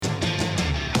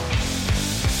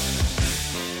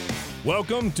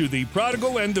Welcome to the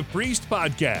Prodigal and the Priest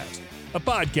podcast, a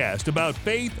podcast about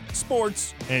faith,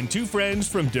 sports, and two friends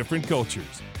from different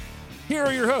cultures. Here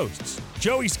are your hosts,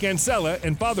 Joey Scansella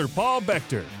and Father Paul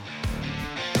Bechter.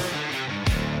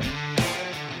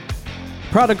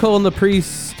 Prodigal and the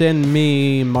Priest and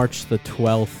me, March the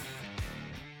 12th.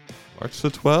 March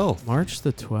the 12th. March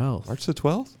the 12th. March the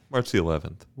 12th? March the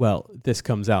 11th. Well, this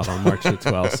comes out on March the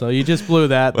 12th, so you just blew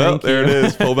that. Well, Thank there you. it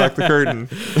is. Pull back the curtain.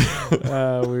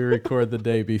 We record the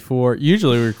day before.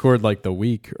 Usually we record like the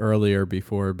week earlier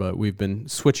before, but we've been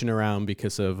switching around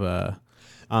because of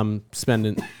I'm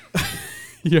spending...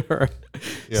 You're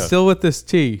still with this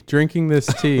tea, drinking this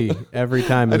tea every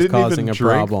time is causing a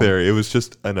problem. There, it was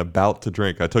just an about to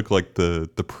drink. I took like the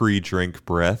pre-drink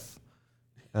breath.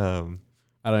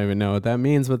 I don't even know what that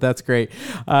means, but that's great.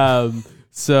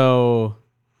 So,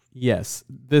 yes,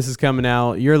 this is coming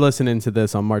out. You're listening to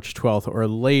this on March 12th or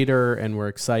later, and we're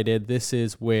excited. This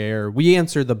is where we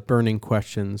answer the burning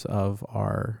questions of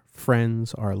our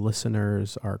friends, our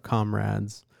listeners, our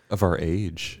comrades. Of our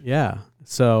age. Yeah.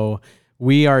 So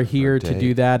we are here to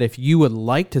do that. If you would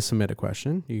like to submit a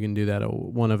question, you can do that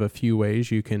one of a few ways.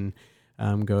 You can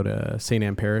go to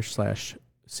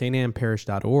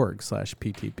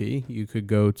stannparish.org/PTP. You could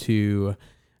go to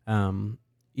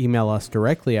email us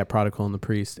directly at Prodigal and the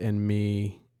Priest and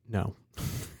me. No,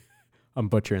 I'm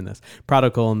butchering this.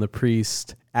 Prodigal and the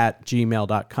Priest at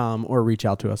gmail.com, or reach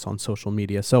out to us on social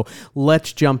media. So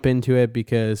let's jump into it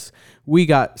because we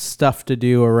got stuff to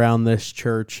do around this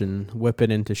church and whip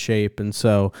it into shape. And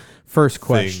so first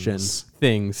question,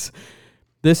 things.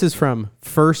 This is from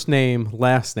first name,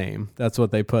 last name. That's what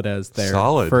they put as their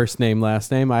first name, last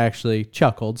name. I actually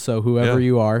chuckled. So whoever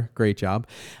you are, great job.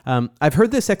 I've heard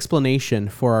this explanation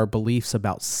for our beliefs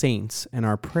about saints and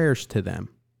our prayers to them.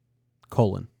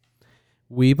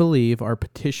 We believe our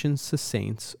petitions to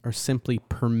saints are simply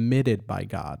permitted by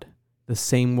God, the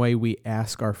same way we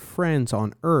ask our friends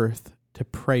on earth to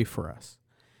pray for us.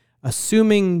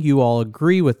 Assuming you all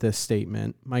agree with this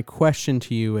statement, my question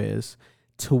to you is,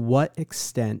 to what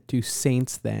extent do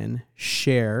saints then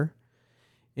share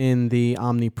in the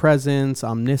omnipresence,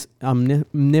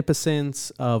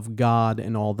 omnipotence of God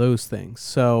and all those things?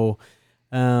 So,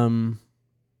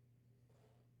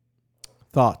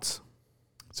 thoughts?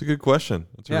 It's a good question.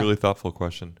 It's a really thoughtful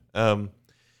question. I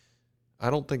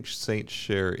don't think saints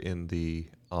share in the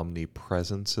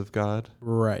omnipresence of God.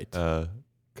 Right.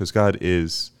 Because God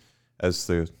is, as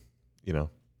the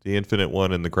infinite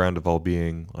one and the ground of all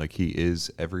being, like he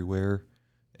is everywhere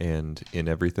and in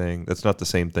everything. That's not the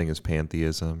same thing as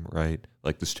pantheism, right?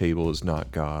 Like this table is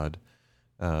not God.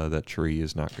 That tree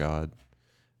is not God.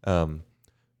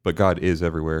 But God is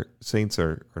everywhere. Saints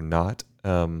are not,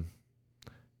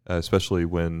 especially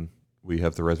when we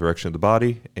have the resurrection of the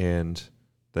body and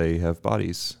they have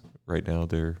bodies. Right now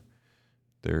they're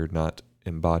not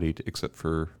embodied except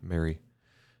for Mary.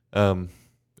 And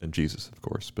Jesus, of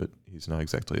course, but he's not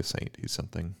exactly a saint. He's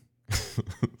something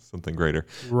greater.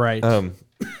 Right.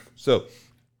 So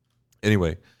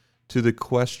anyway, to the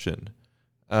question,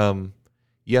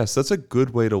 yes, that's a good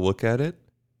way to look at it.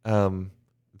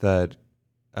 That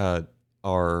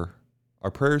our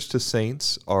prayers to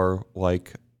saints are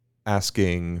like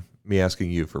asking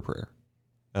you for prayer.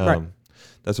 Right.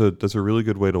 That's a really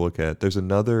good way to look at it. There's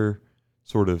another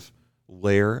sort of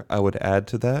layer I would add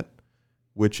to that,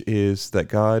 which is that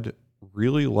God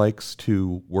really likes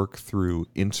to work through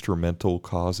instrumental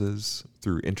causes,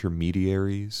 through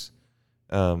intermediaries.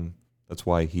 That's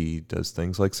why he does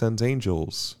things like sends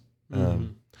angels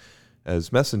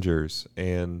as messengers.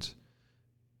 And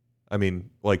I mean,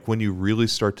 like when you really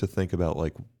start to think about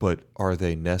like, but are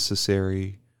they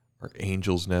necessary? Are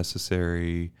angels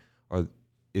necessary?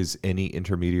 Is any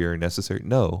intermediary necessary?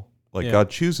 No. God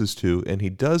chooses to, and he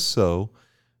does so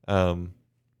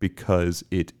because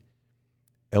it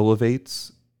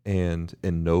elevates and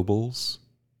ennobles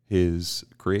his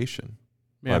creation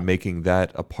by making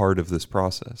that a part of this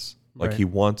process. Like he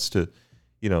wants to,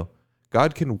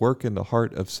 God can work in the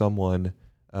heart of someone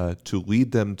to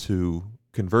lead them to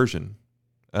conversion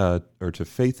or to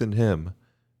faith in him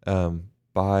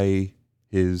by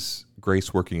his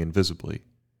grace working invisibly.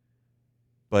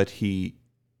 But he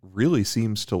really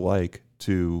seems to like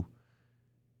to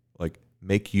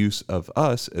make use of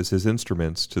us as his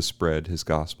instruments to spread his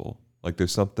gospel. Like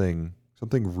there's something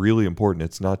really important.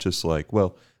 It's not just like,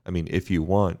 well, I mean, if you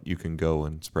want, you can go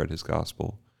and spread his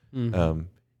gospel. Mm-hmm.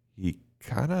 He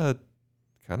kind of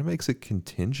makes it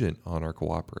contingent on our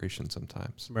cooperation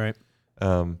sometimes. Right.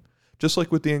 Just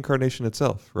like with the incarnation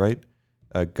itself, right?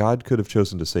 God could have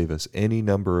chosen to save us any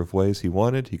number of ways he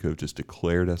wanted. He could have just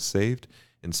declared us saved.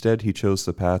 Instead, he chose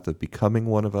the path of becoming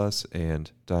one of us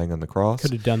and dying on the cross.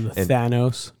 Could have done the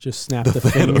Thanos, just snap the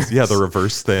fingers. Yeah, the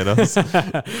reverse Thanos.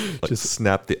 Just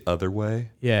snap the other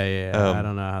way. Yeah. I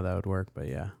don't know how that would work, but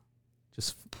yeah.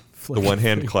 Just flip the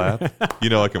one-hand clap. You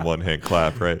know I can one-hand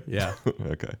clap, right? Yeah.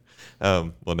 Okay.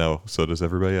 Well, no, so does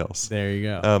everybody else. There you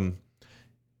go.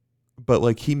 But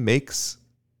like he makes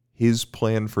his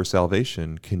plan for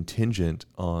salvation contingent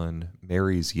on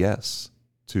Mary's yes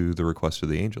to the request of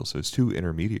the angel. So it's two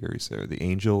intermediaries there. The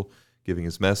angel giving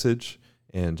his message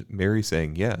and Mary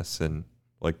saying yes. And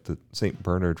like the St.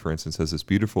 Bernard, for instance, has this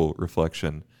beautiful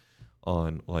reflection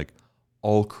on like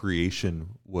all creation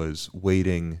was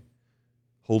waiting,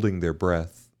 holding their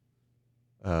breath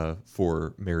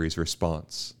for Mary's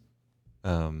response.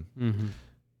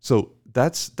 So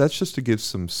that's just to give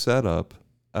some setup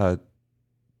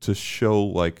to show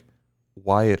like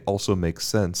why it also makes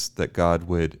sense that God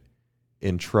would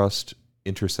entrust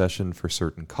intercession for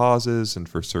certain causes and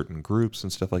for certain groups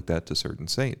and stuff like that to certain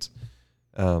saints.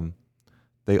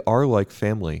 They are like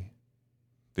family.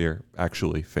 They're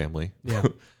actually family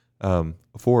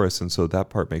for us. And so that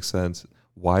part makes sense.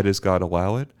 Why does God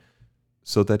allow it?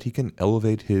 So that he can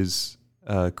elevate his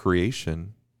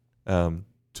creation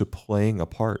to playing a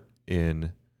part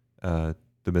in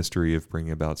the mystery of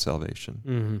bringing about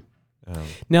salvation.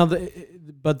 Now,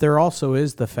 but there also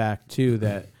is the fact too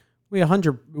that we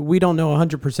don't know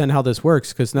 100% how this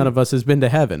works because none of us has been to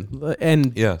heaven.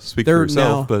 And yeah, speak for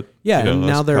yourself. But and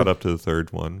now they're caught up to the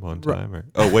third one time. Or,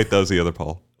 oh wait, that was the other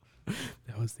Paul.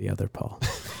 That was the other Paul.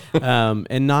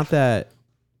 And not that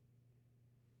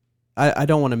I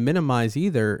don't want to minimize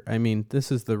either. I mean, this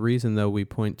is the reason though we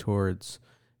point towards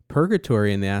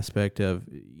purgatory in the aspect of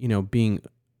being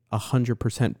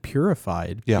 100%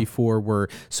 purified before we're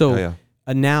so.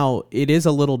 Now it is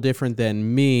a little different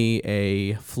than me,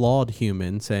 a flawed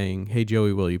human, saying, "Hey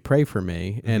Joey, will you pray for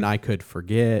me?" And I could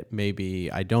forget.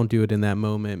 Maybe I don't do it in that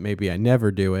moment. Maybe I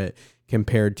never do it.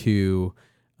 Compared to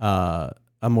a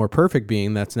more perfect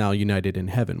being that's now united in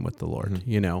heaven with the Lord.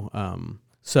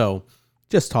 So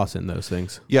just toss in those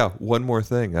things. Yeah. One more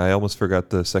thing. I almost forgot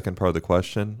the second part of the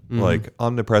question. Like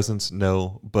omnipresence,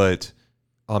 no, but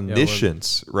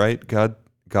omniscience, right? God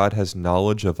has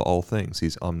knowledge of all things.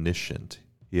 He's omniscient.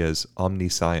 He has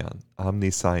omniscience,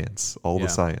 all the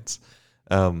science.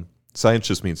 Science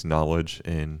just means knowledge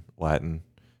in Latin.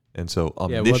 And so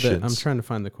omniscience. I'm trying to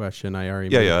find the question. I already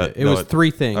moved it. It was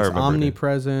three things.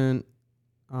 Omnipresent,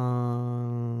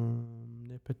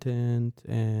 omnipotent,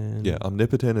 and... Yeah,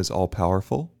 omnipotent is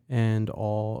all-powerful. And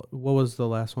all... What was the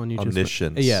last one you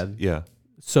Omniscience. just... Yeah.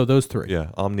 So those three. Yeah,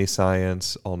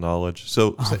 omniscience, all knowledge.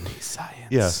 So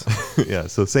omniscience. Yeah, yeah.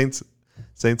 So saints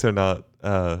are not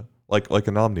like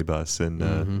an omnibus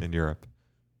in Europe,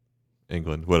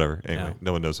 England, whatever. Anyway,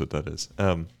 no one knows what that is.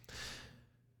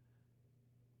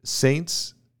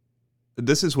 Saints.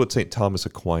 This is what St. Thomas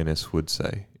Aquinas would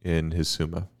say in his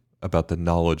Summa about the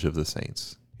knowledge of the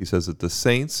saints. He says that the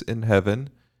saints in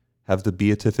heaven have the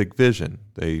beatific vision;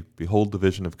 they behold the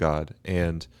vision of God,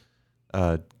 and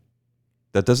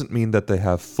that doesn't mean that they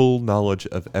have full knowledge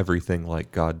of everything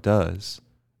like God does,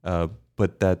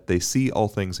 but that they see all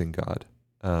things in God.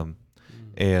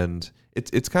 And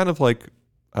it's kind of like,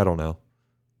 I don't know,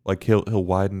 like he'll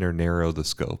widen or narrow the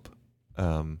scope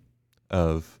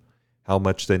of how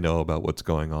much they know about what's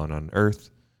going on earth.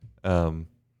 And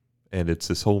it's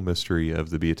this whole mystery of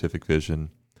the beatific vision.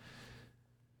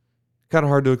 Kind of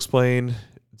hard to explain.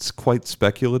 It's quite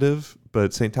speculative,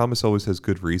 but St. Thomas always has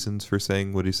good reasons for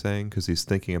saying what he's saying because he's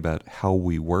thinking about how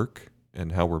we work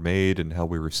and how we're made and how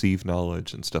we receive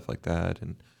knowledge and stuff like that,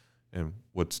 and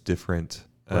what's different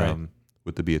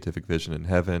with the beatific vision in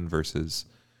heaven versus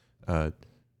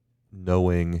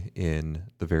knowing in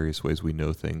the various ways we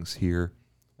know things here.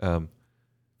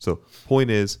 So point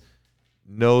is,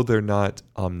 no, they're not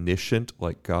omniscient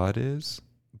like God is,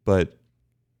 but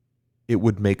it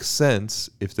would make sense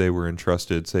if they were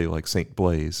entrusted, say, like St.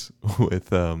 Blaise,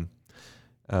 with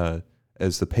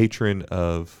as the patron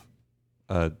of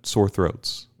sore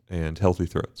throats and healthy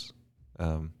throats.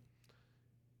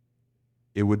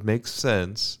 It would make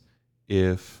sense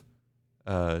if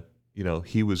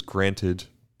he was granted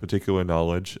particular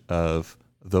knowledge of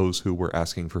those who were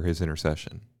asking for his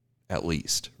intercession, at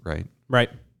least, right? Right.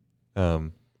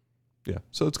 Yeah.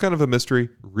 So it's kind of a mystery.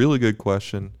 Really good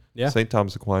question. Yeah. St.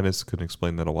 Thomas Aquinas could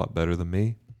explain that a lot better than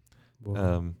me.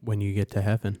 Well, when you get to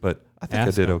heaven. But I think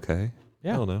I did okay.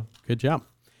 Yeah. I don't know. Good job.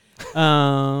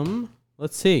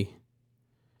 Let's see.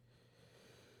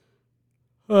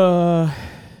 Okay.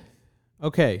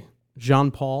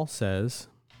 Jean Paul says,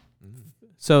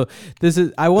 So this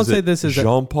is, I won't say this is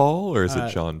Jean Paul or is it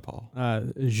John Paul?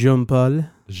 Jean Paul.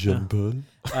 Jean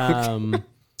Paul.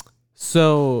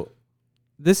 So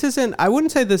this isn't, I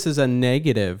wouldn't say this is a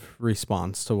negative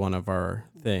response to one of our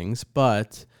things,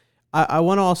 but I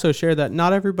want to also share that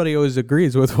not everybody always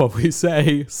agrees with what we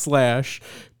say,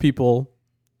 / people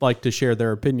like to share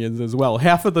their opinions as well.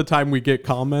 Half of the time we get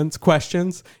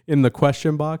questions in the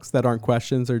question box that aren't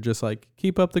questions, are just like,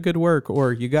 keep up the good work,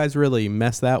 or you guys really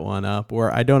messed that one up,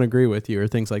 or I don't agree with you, or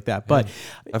things like that. But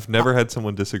I've never had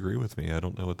someone disagree with me. I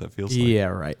don't know what that feels like. Yeah,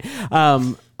 right.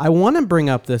 I want to bring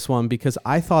up this one because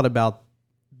I thought about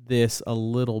this a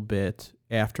little bit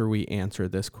after we answer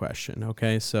this question.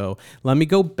 Okay, so let me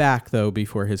go back though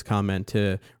before his comment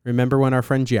to remember when our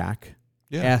friend Jack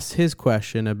asked his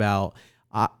question about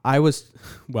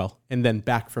and then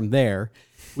back from there,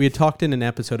 we had talked in an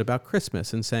episode about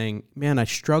Christmas and saying, man, I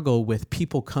struggle with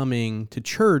people coming to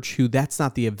church who that's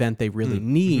not the event they really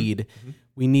need. Mm-hmm.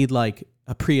 We need like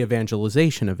a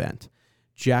pre-evangelization event.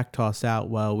 Jack tossed out,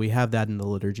 well, we have that in the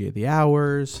Liturgy of the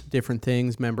Hours, different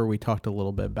things. Remember, we talked a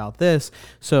little bit about this.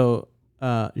 So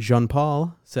Jean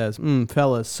Paul says,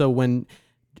 fellas, so when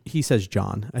he says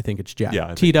John, I think it's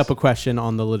Jack, teed up a question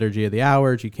on the Liturgy of the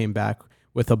Hours, you came back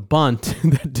with a bunt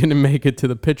that didn't make it to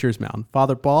the pitcher's mound.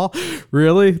 Father Paul,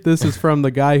 really? This is from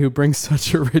the guy who brings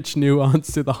such a rich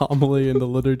nuance to the homily and the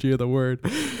liturgy of the word.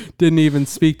 Didn't even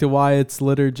speak to Wyatt's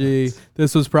liturgy.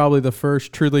 This was probably the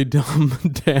first truly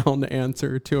dumbed down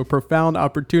answer to a profound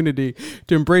opportunity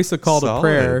to embrace a call to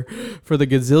prayer for the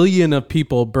gazillion of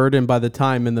people burdened by the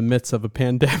time in the midst of a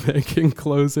pandemic. In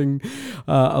closing,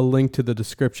 a link to the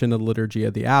description of the Liturgy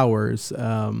of the Hours,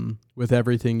 with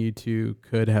everything you two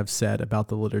could have said about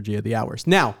the Liturgy of the Hours.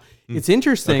 Now, it's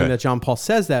interesting that Jean Paul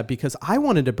says that, because I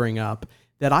wanted to bring up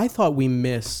that I thought we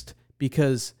missed,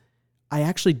 because I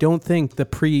actually don't think the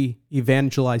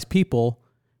pre-evangelized people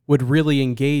would really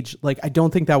engage. Like, I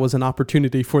don't think that was an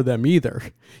opportunity for them either.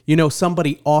 You know,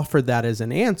 somebody offered that as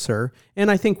an answer,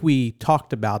 and I think we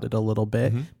talked about it a little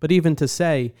bit, but even to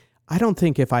say, I don't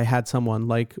think if I had someone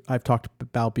like I've talked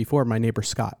about before, my neighbor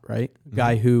Scott, right?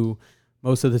 Guy who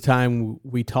most of the time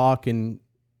we talk and,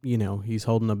 you know, he's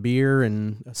holding a beer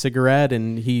and a cigarette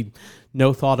and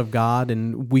no thought of God.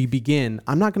 And we begin,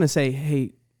 I'm not going to say, hey,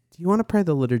 do you want to pray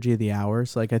the Liturgy of the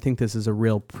Hours? Like, I think this is a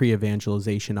real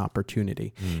pre-evangelization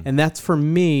opportunity. And that's for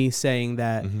me saying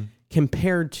that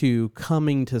compared to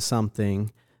coming to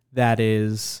something that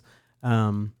is,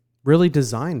 really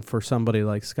designed for somebody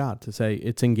like Scott to say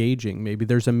it's engaging. Maybe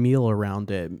there's a meal around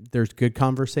it. There's good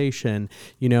conversation.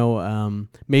 You know,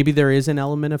 maybe there is an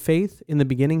element of faith in the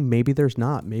beginning. Maybe there's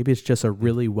not. Maybe it's just a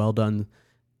really well done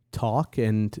talk,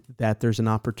 and that there's an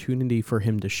opportunity for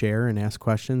him to share and ask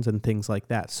questions and things like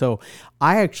that. So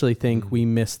I actually think we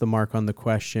missed the mark on the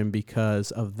question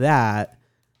because of that.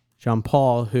 Jean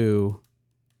Paul, who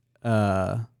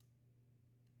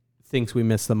thinks we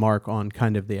missed the mark on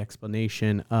kind of the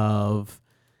explanation of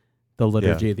the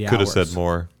Liturgy of the Hours. Could have said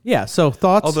more. Yeah, so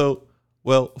thoughts? Although,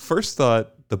 well, first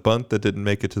thought, the bunt that didn't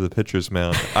make it to the pitcher's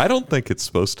mound, I don't think it's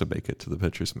supposed to make it to the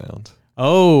pitcher's mound.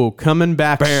 Oh, coming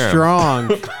back strong.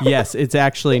 Yes, it's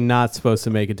actually not supposed to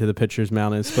make it to the pitcher's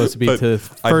mound. It's supposed to be to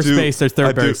first base or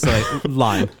third base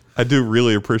line. I do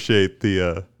really appreciate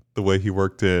the way he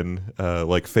worked in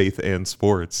like faith and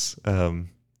sports.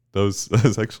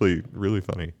 Those actually really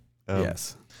funny.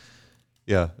 Yes.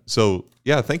 Yeah. So,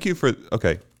 yeah, thank you for...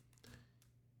 Okay.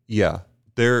 Yeah.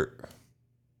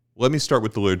 Let me start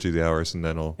with the Liturgy of the Hours, and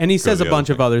then I'll... And he says a bunch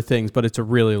of other things, but it's a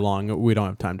really long... We don't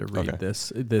have time to read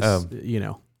this, you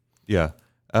know. Yeah.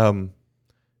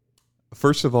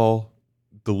 First of all,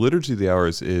 the Liturgy of the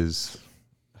Hours is...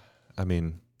 I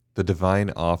mean, the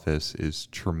divine office is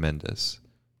tremendous.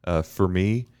 For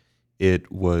me, it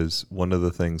was one of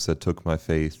the things that took my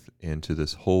faith into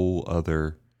this whole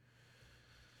other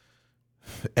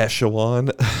echelon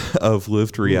of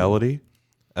lived reality.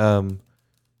 And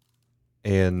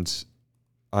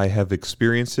I have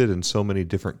experienced it in so many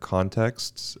different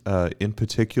contexts. In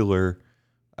particular,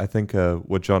 I think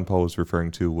what Jean Paul was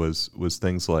referring to was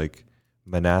things like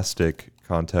monastic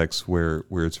contexts where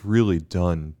it's really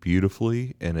done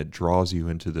beautifully, and it draws you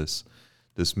into this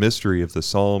mystery of the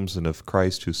Psalms and of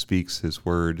Christ who speaks his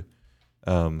word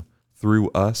through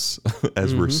us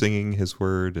as we're singing his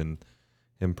word, and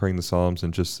him praying the Psalms,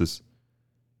 and just this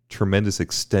tremendous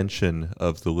extension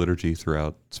of the liturgy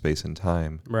throughout space and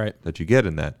time that you get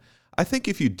in that. I think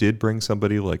if you did bring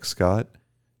somebody like Scott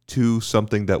to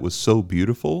something that was so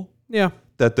beautiful,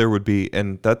 that there would be,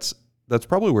 and that's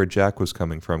probably where Jack was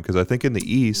coming from, because I think in the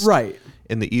East,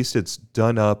 it's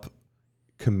done up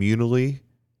communally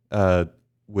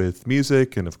with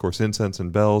music and of course incense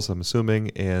and bells, I'm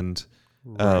assuming, and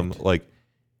like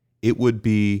it would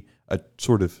be a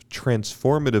sort of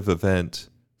transformative event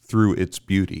through its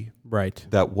beauty. Right.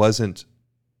 That wasn't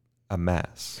a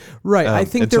mass. Right. I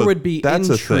think there would be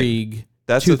intrigue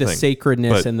to the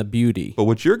sacredness and the beauty. But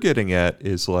what you're getting at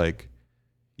is like,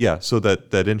 yeah, so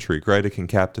that intrigue, right? It can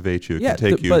captivate you, it can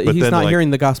take you. But he's not hearing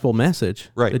the gospel message,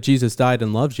 right? That Jesus died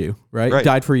and loves you, right?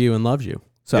 Died for you and loves you.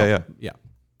 So yeah.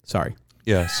 Sorry.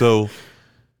 Yeah. So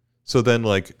then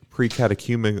like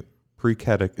pre-catechumenal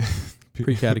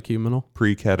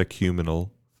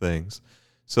things.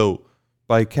 So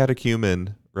by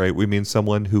catechumen, right, we mean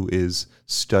someone who is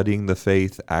studying the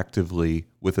faith actively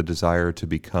with a desire to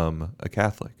become a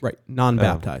Catholic. Right.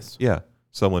 Non-baptized. Yeah.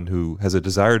 Someone who has a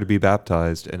desire to be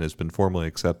baptized and has been formally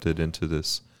accepted into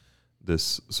this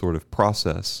sort of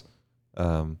process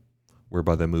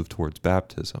whereby they move towards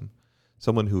baptism.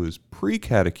 Someone who is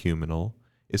pre-catechumenal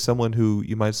is someone who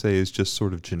you might say is just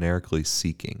sort of generically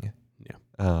seeking. Yeah.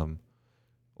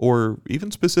 Or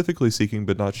even specifically seeking,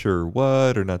 but not sure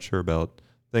what, or not sure about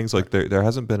things. Like there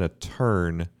hasn't been a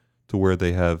turn to where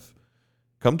they have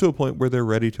come to a point where they're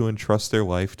ready to entrust their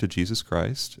life to Jesus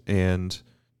Christ and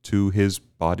to his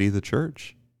body, the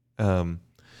church. So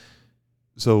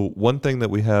one thing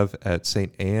that we have at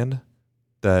St. Anne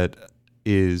that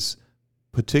is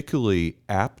particularly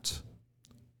apt,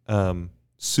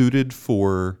 suited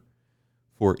for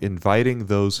inviting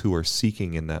those who are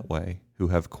seeking in that way, who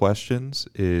have questions,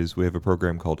 is we have a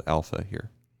program called Alpha here.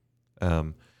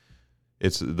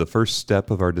 It's the first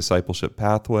step of our discipleship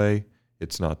pathway.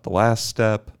 It's not the last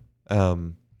step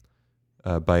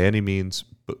by any means,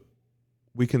 but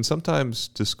we can sometimes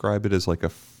describe it as like a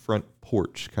front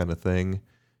porch kind of thing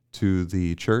to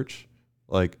the church.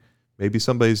 Like maybe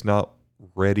somebody's not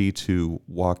ready to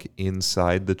walk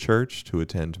inside the church to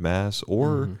attend Mass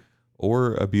or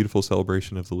a beautiful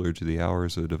celebration of the Liturgy of the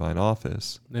Hours of the Divine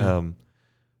Office. Yeah.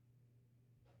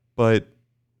 But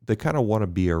they kind of want to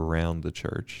be around the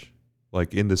church,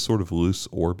 like in this sort of loose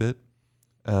orbit.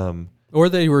 Or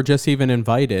they were just even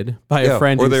invited by a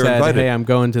friend who said, hey, I'm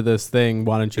going to this thing.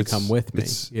 Why don't you come with me?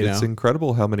 It's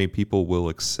incredible how many people will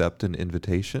accept an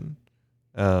invitation.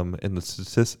 And the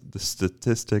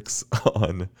statistics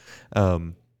on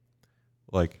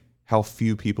like how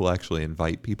few people actually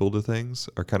invite people to things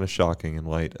are kind of shocking in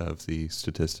light of the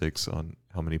statistics on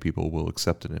how many people will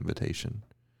accept an invitation.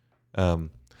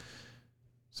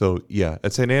 So yeah,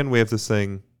 at St. Anne we have this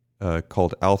thing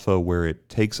called Alpha, where it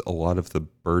takes a lot of the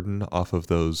burden off of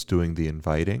those doing the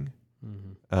inviting,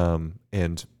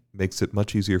 and makes it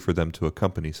much easier for them to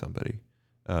accompany somebody,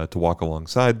 to walk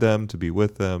alongside them, to be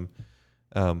with them,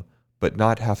 but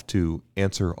not have to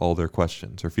answer all their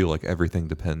questions or feel like everything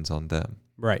depends on them.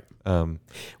 Right. Well,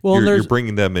 you're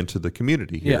bringing them into the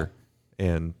community here,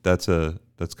 and that's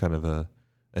kind of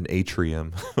an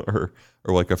atrium or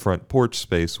like a front porch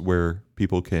space where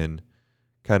people can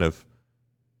kind of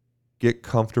get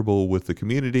comfortable with the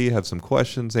community, have some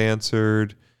questions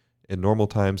answered, in normal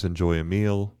times enjoy a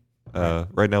meal.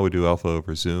 Right now we do Alpha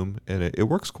over Zoom, and it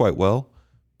works quite well,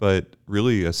 but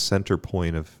really a center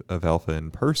point of Alpha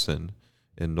in person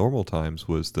in normal times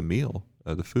was the meal.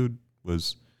 The food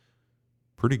was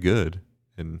pretty good.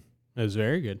 And it was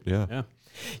very good. Yeah.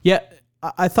 Yeah.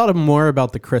 I thought more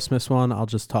about the Christmas one. I'll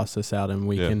just toss this out and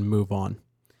we can move on.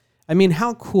 I mean,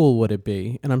 how cool would it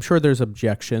be? And I'm sure there's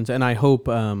objections, and I hope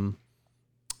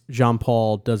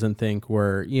Jean-Paul doesn't think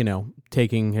we're,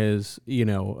 taking his,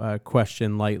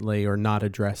 question lightly or not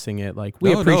addressing it. Like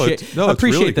we appreciate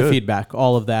really the feedback,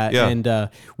 all of that. Yeah. And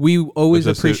we always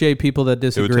appreciate people that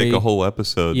disagree. It would take a whole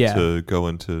episode to go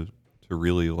into to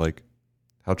really like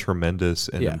how tremendous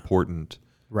and important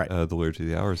the Liturgy of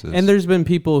the Hours is. And there's been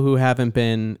people who haven't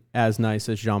been as nice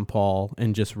as Jean-Paul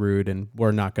and just rude, and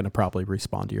we're not going to probably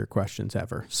respond to your questions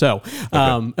ever. So,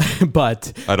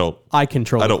 but I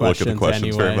control the questions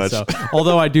anyway. Very much. So,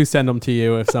 although I do send them to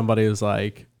you if somebody is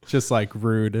like, just like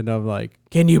rude, and I'm like,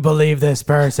 can you believe this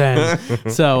person?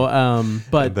 So,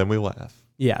 but and then we laugh.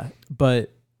 Yeah.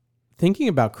 But thinking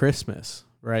about Christmas,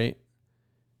 right?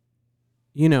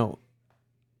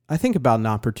 I think about an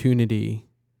opportunity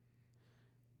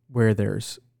where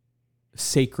there's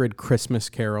sacred Christmas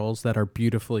carols that are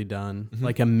beautifully done,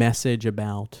 like a message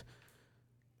about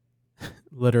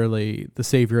literally the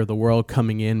Savior of the world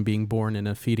coming in, being born in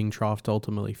a feeding trough to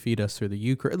ultimately feed us through the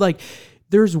Eucharist. Like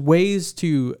there's ways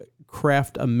to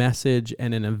craft a message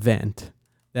and an event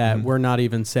that we're not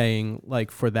even saying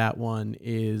like for that one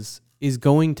is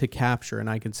going to capture. And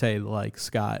I could say like,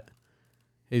 Scott,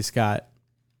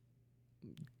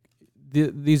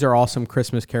 these are awesome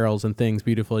Christmas carols and things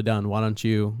beautifully done. Why don't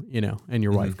you, and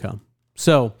your wife come?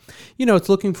 So, it's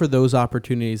looking for those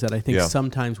opportunities that I think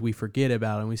sometimes we forget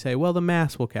about, and we say, well, the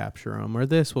Mass will capture them, or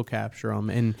this will capture them,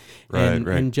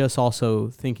 and just also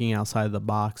thinking outside the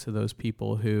box of those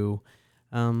people who,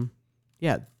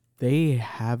 they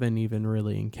haven't even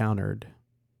really encountered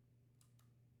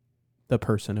the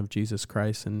person of Jesus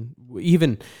Christ, and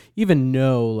even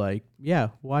know, like,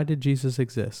 why did Jesus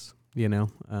exist?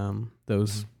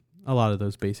 Those a lot of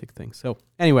those basic things. So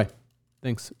anyway.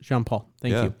 Thanks, Jean-Paul.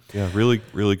 Thank you. Yeah, really,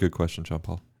 really good question,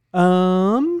 Jean-Paul.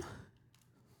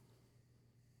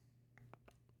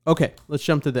 Okay, let's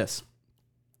jump to this,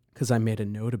 because I made a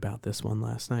note about this one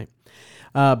last night.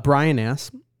 Brian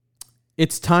asks,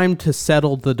 it's time to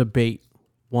settle the debate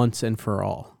once and for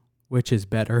all. Which is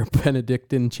better,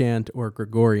 Benedictine chant or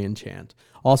Gregorian chant?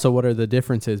 Also, what are the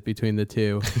differences between the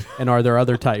two? And are there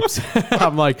other types?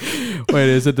 I'm like, wait,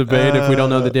 is it debate if we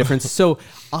don't know the difference? So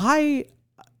I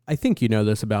think you know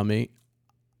this about me.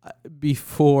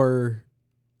 Before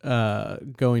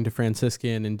going to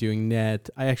Franciscan and doing NET,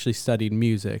 I actually studied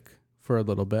music for a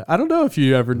little bit. I don't know if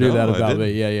you ever knew that about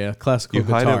me. Yeah. Classical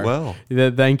guitar. You hide it well.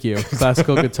 Thank you.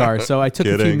 Classical guitar. So I took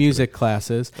a few music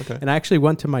classes, and I actually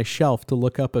went to my shelf to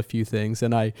look up a few things.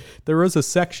 And there was a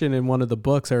section in one of the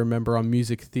books I remember on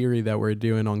music theory that we're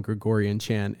doing on Gregorian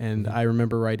chant. And I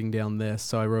remember writing down this.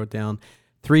 So I wrote down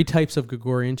 3 types of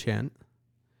Gregorian chant.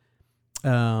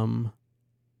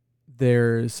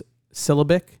 There's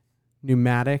syllabic,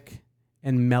 pneumatic,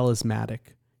 and melismatic.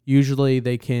 Usually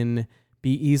they can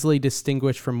be easily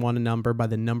distinguished from one another by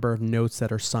the number of notes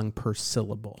that are sung per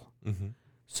syllable. Mm-hmm.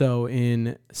 So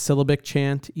in syllabic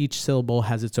chant, each syllable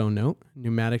has its own note.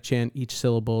 Pneumatic chant, each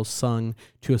syllable is sung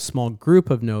to a small group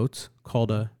of notes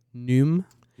called a pneum.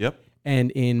 Yep.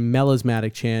 And in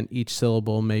melismatic chant, each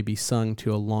syllable may be sung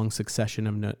to a long succession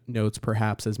of notes,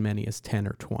 perhaps as many as 10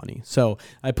 or 20. So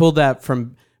I pulled that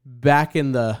from back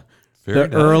in the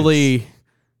early...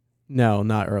 No,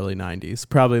 not early 90s.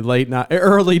 Probably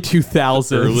early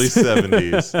 2000s. Early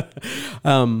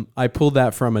 70s. I pulled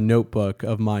that from a notebook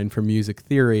of mine for music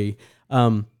theory.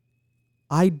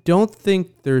 I don't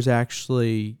think there's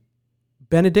actually...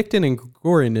 Benedictine and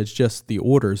Gregorian is just the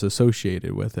orders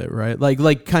associated with it, right?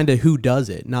 Like kind of who does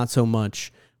it, not so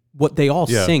much what they all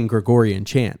sing Gregorian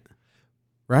chant,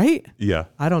 right? Yeah.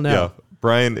 I don't know. Yeah.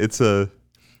 Brian, it's a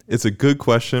good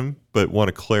question, but want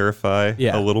to clarify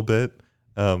a little bit.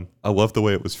 I love the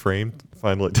way it was framed.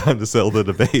 Finally, time to settle the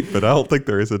debate, but I don't think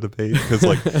there is a debate because,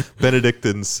 like,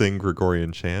 Benedictines sing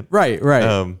Gregorian chant. Right.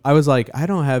 I was like, I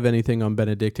don't have anything on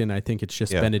Benedictine. I think it's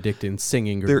just Benedictine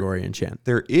singing Gregorian chant.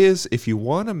 There is, if you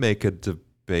want to make a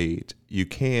debate, you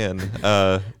can.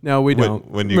 No, we don't.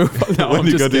 When you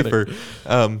go deeper,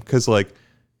 because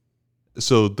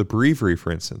so the breviary,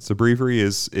 for instance, the breviary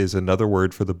is another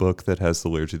word for the book that has the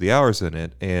Liturgy of the Hours in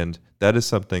it, and that is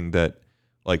something that,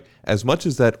 like, as much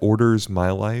as that orders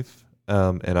my life,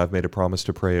 and I've made a promise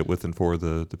to pray it with and for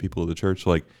the people of the church,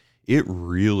 like, it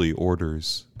really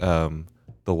orders the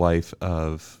life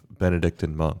of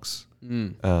Benedictine monks.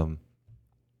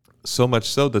 So much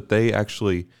so that they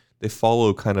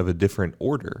follow kind of a different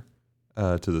order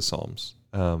to the Psalms.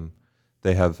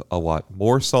 They have a lot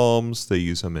more Psalms. They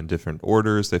use them in different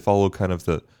orders. They follow kind of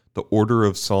the order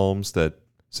of Psalms that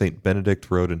Saint Benedict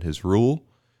wrote in his rule,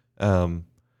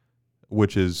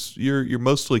 which is you're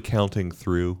mostly counting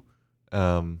through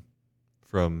from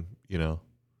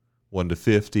 1 to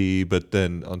 50, but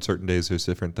then on certain days there's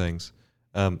different things.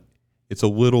 It's a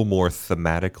little more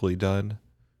thematically done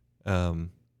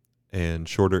and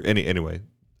shorter. Anyway,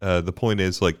 the point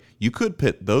is, like, you could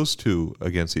pit those two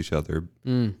against each other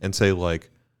and say, like,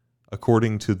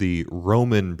 according to the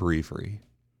Roman breviary,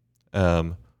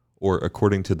 or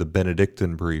according to the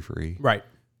Benedictine breviary, right?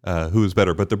 Who is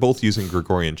better? But they're both using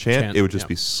Gregorian chant. It would just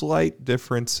be slight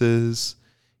differences,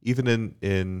 even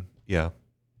in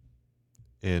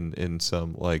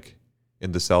some, like,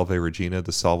 in the Salve Regina,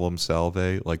 the Solemn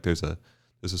Salve. Like, there's a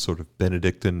sort of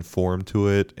Benedictine form to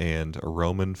it and a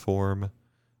Roman form,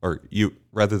 or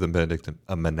rather than Benedictine,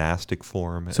 a monastic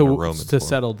form and a Roman form. To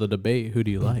settle the debate, who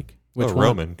do you like? Which one?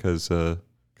 Roman, because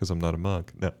I'm not a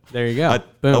monk. No, there you go.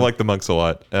 I like the monks a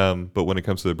lot, but when it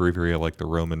comes to the breviary, I like the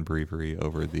Roman breviary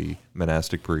over the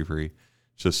monastic breviary.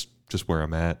 Just where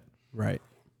I'm at. Right.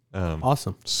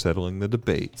 Awesome. Settling the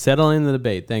debate.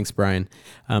 Thanks, Brian.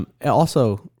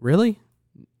 Also, really,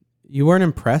 you weren't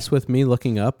impressed with me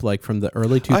looking up, like, from the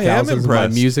early 2000s my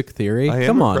music theory? I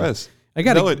am impressed. You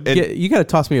got to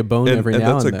toss me a bone every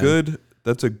now and then.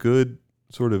 That's a good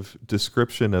sort of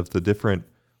description of the different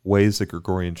ways that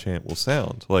Gregorian chant will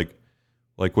sound. Like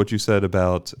what you said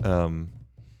about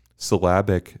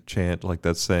syllabic chant, like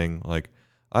that's saying, like,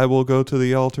 I will go to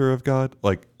the altar of God.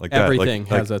 Like everything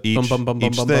that. Like, has a each, bum, bum, bum,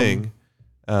 each bum, thing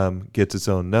gets its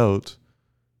own note.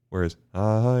 Whereas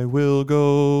I will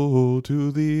go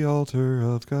to the altar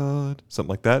of God, something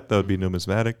like that. That would be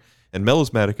numismatic. And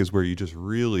melismatic is where you just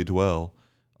really dwell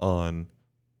on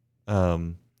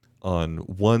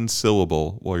one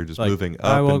syllable while you're just like, moving up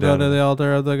I will and down. go to the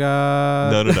altar of the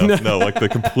God. No, like the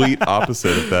complete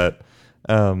opposite of that.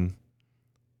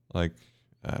 Like,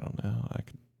 I don't know. I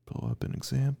could pull up an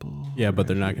example. Yeah, but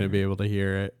they're not here. going to be able to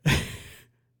hear it.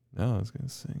 No, I was going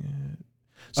to sing it.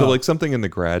 So like something in the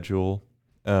gradual.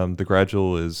 The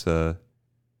gradual is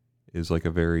like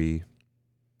a very,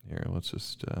 here, let's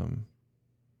just,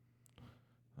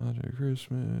 Holiday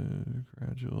Christmas,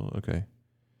 gradual, okay.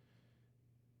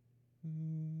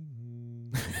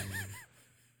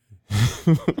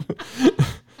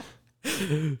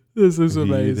 This is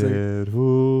amazing.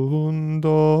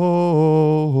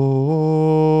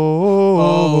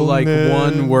 Oh, like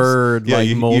one word, yeah,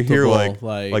 like multiple. You hear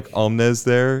like omnes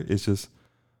there. It's just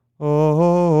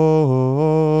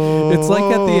It's like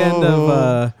at the end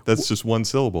of that's just one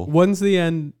syllable. When's the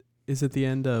end? Is it the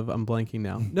end of? I'm blanking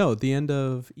now. No, the end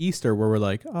of Easter where we're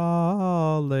like,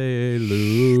 Hallelujah.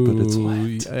 But it's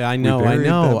Lent. I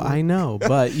know.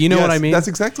 But you know what I mean? That's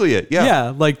exactly it. Yeah. Yeah,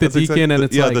 like the deacon, and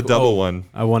it's like the double one.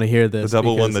 I want to hear this. The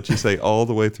double one that you say all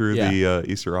the way through the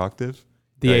Easter octave.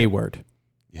 The A word.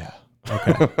 Yeah.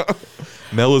 Okay.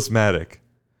 Melismatic.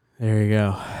 There you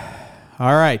go.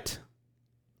 All right.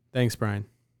 Thanks, Brian.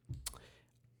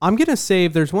 I'm going to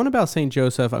save, there's one about St.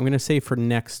 Joseph I'm going to save for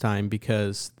next time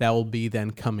because that will be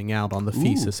then coming out on the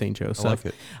Feast of St. Joseph. I like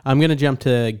it. I'm going to jump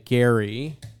to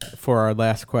Gary for our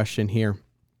last question here.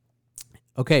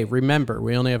 Okay, remember,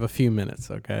 we only have a few minutes,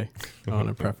 okay? I want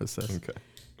to preface this. Okay.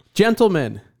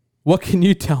 Gentlemen, what can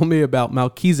you tell me about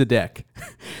Melchizedek?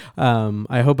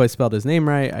 I hope I spelled his name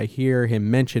right. I hear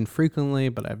him mentioned frequently,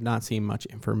 but I've not seen much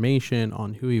information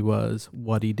on who he was,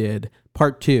 what he did.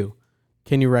 Part 2.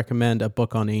 Can you recommend a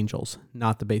book on angels,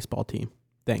 not the baseball team?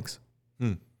 Thanks.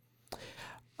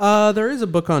 There is a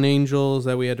book on angels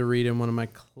that we had to read in one of my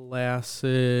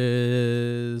classes.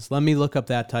 Let me look up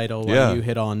that title while you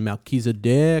hit on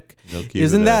Melchizedek.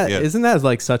 Isn't that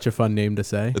like such a fun name to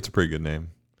say? It's a pretty good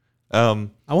name. I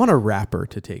want a rapper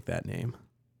to take that name.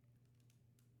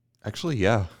 Actually,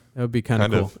 yeah. That would be kind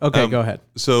of cool. Okay, go ahead.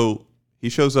 So he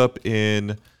shows up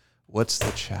in... What's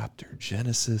the chapter?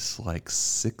 Genesis like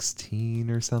 16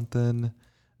 or something.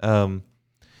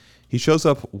 He shows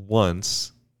up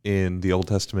once in the Old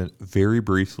Testament very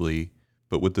briefly,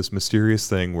 but with this mysterious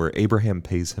thing where Abraham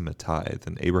pays him a tithe.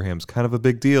 And Abraham's kind of a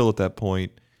big deal at that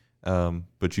point.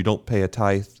 But you don't pay a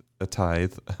tenth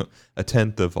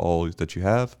of all that you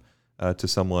have to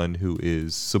someone who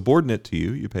is subordinate to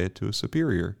you. You pay it to a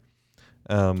superior.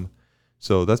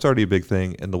 So that's already a big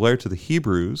thing. And the letter to the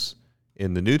Hebrews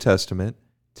in the New Testament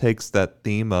takes that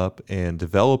theme up and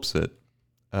develops it.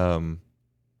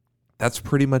 That's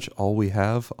pretty much all we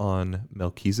have on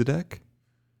Melchizedek,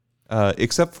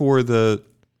 except for the,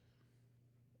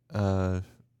 I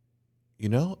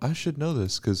should know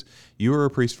this because you are a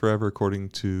priest forever according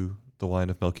to the line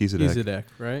of Melchizedek. Melchizedek,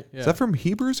 right? Yeah. Is that from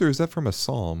Hebrews or is that from a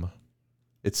psalm?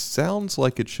 It sounds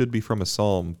like it should be from a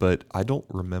psalm, but I don't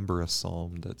remember a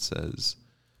psalm that says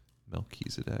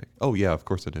Melchizedek. Oh, yeah, of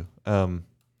course I do.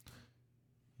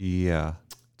 Yeah.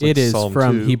 It is Psalm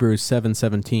from 2. Hebrews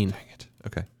 7:17. Dang it.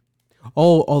 Okay.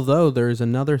 Oh, although there's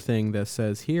another thing that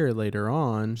says here later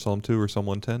on. Psalm 2 or Psalm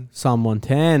 110? Psalm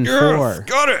 110, yes, 4.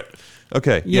 Got it.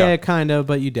 Okay. Yeah, kind of,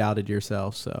 but you doubted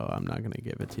yourself, so I'm not going to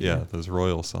give it to you. Yeah, those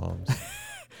royal psalms.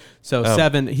 So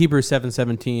Hebrews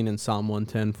 7:17 and Psalm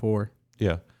 110, 4.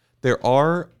 Yeah. There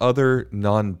are other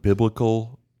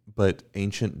non-biblical but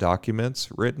ancient documents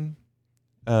written.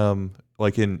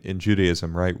 Like in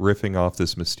Judaism, right? Riffing off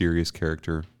this mysterious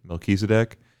character,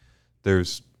 Melchizedek.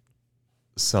 There's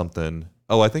something.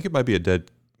 Oh, I think it might be a Dead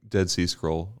Sea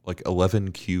Scroll, like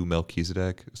 11Q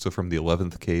Melchizedek. So from the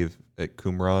 11th cave at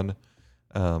Qumran.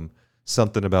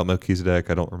 Something about Melchizedek.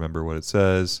 I don't remember what it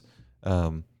says.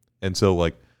 And so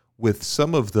like with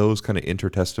some of those kind of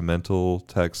intertestamental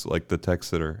texts, like the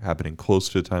texts that are happening close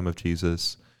to the time of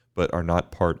Jesus, but are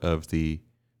not part of the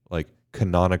like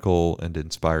canonical and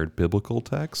inspired biblical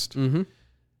text,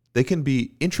 they can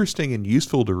be interesting and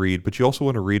useful to read, but you also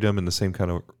want to read them in the same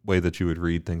kind of way that you would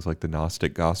read things like the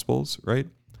Gnostic Gospels, right?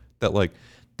 That like,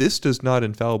 this does not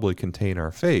infallibly contain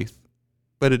our faith,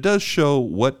 but it does show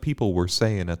what people were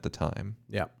saying at the time.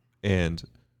 Yeah. And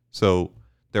so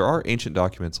there are ancient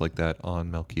documents like that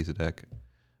on Melchizedek.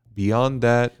 Beyond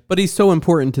that... But he's so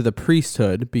important to the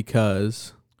priesthood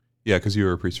because... Yeah, because you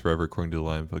are a priest forever according to the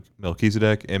line of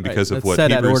Melchizedek, and because of what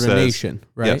said Hebrews at ordination, says,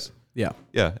 right? Yes. Yeah.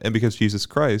 Yeah, and because Jesus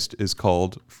Christ is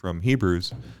called from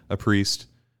Hebrews a priest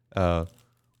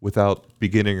without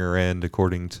beginning or end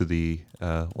according to the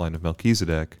line of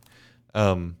Melchizedek.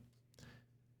 Fulton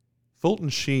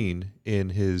Sheen in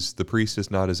his "The Priest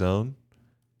is Not His Own"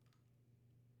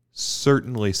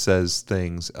 certainly says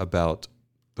things about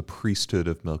the priesthood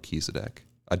of Melchizedek.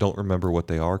 I don't remember what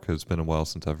they are because it's been a while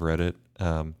since I've read it,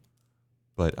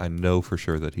 but I know for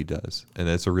sure that he does, and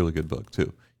it's a really good book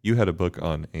too. You had a book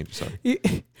on angels. Sorry.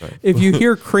 If you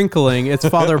hear crinkling, it's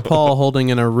Father Paul holding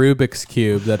in a Rubik's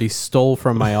Cube that he stole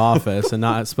from my office and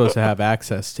not supposed to have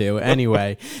access to.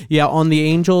 Anyway, yeah, on the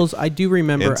angels, I do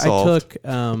remember I took,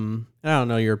 I don't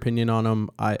know your opinion on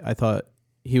him. I thought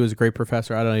he was a great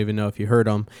professor. I don't even know if you heard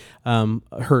of him,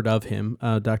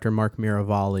 Dr. Mark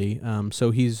Miravalli. So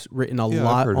he's written a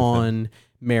lot on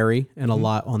Mary and a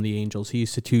lot on the angels. He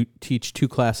used to teach 2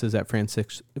 classes at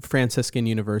Franciscan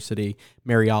University,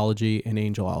 Mariology and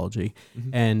Angelology.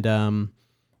 And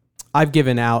I've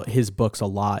given out his books a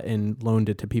lot and loaned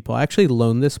it to people. I actually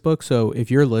loaned this book, so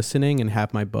if you're listening and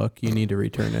have my book, you need to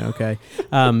return it, okay?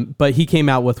 But he came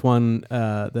out with one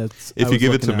that's... If you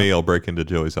give it to me, I'll break into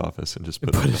Joey's office and just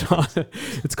put it on.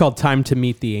 It's called Time to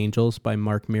Meet the Angels by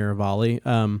Mark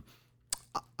Miravalli.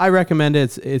 I recommend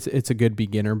it. It's a good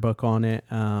beginner book on it,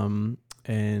 and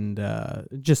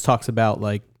it just talks about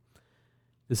like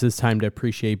this is time to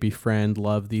appreciate, befriend,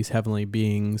 love these heavenly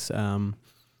beings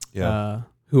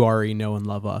who already know and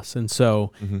love us. And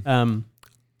so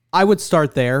I would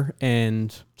start there.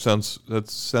 And that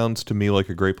sounds to me like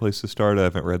a great place to start. I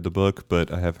haven't read the book,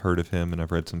 but I have heard of him and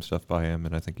I've read some stuff by him,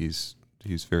 and I think he's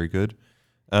very good.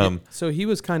 So he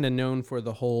was kind of known for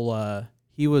the whole.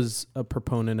 He was a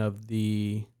proponent of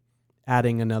the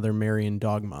adding another Marian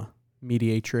dogma,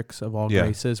 mediatrix of all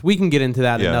graces. We can get into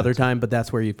that another time, but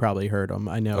that's where you've probably heard him.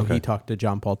 I know he talked to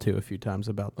John Paul II a few times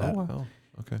about that. Oh, wow.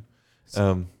 Okay.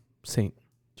 Saint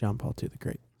John Paul II the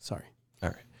Great. Sorry. All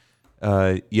right.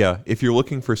 If you're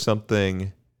looking for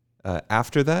something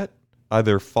after that,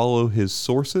 either follow his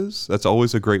sources. That's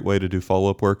always a great way to do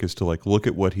follow-up work, is to like look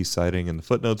at what he's citing in the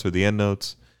footnotes or the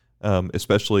endnotes.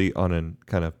 Especially on a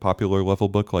kind of popular level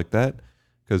book like that,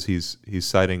 because he's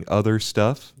citing other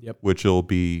stuff, which will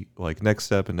be like next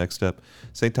step.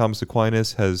 St. Thomas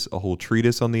Aquinas has a whole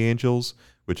treatise on the angels,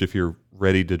 which if you're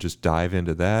ready to just dive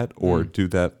into that or do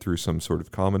that through some sort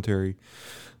of commentary,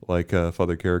 like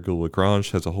Father Garrigou Lagrange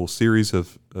has a whole series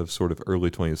of sort of early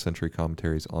 20th century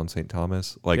commentaries on St.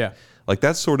 Thomas. Like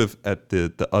that's sort of at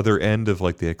the other end of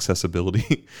like the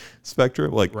accessibility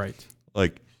spectrum. Like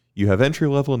you have entry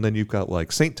level, and then you've got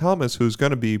like St. Thomas, who's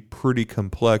going to be pretty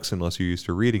complex unless you're used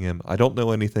to reading him. I don't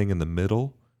know anything in the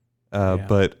middle,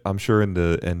 but I'm sure in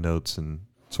the endnotes and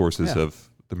sources of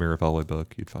the Miravalli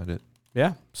book, you'd find it.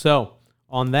 Yeah. So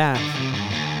on that,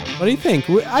 what do you think?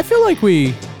 I feel like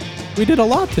we did a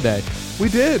lot today. We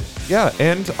did. Yeah.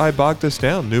 And I bogged us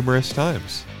down numerous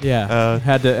times. Yeah.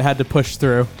 Had to push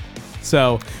through.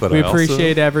 So we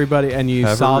appreciate everybody. And you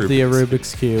solved the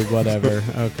Rubik's Cube, whatever.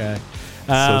 Okay.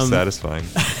 So satisfying.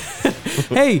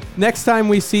 Hey, next time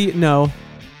we see,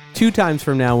 2 times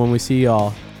from now when we see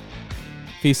y'all,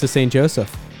 Feast of St.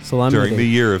 Joseph, Solemnity. During the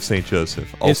year of St.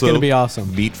 Joseph. Also, it's going to be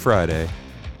aweson. Meet Friday.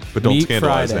 But don't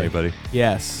scandalize anybody.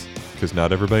 Yes. Because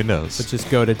not everybody knows. But just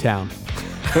go to town.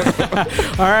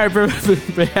 All right, on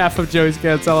behalf of Joey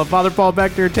Scansella, Father Paul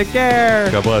Beckner, take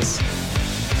care. God bless.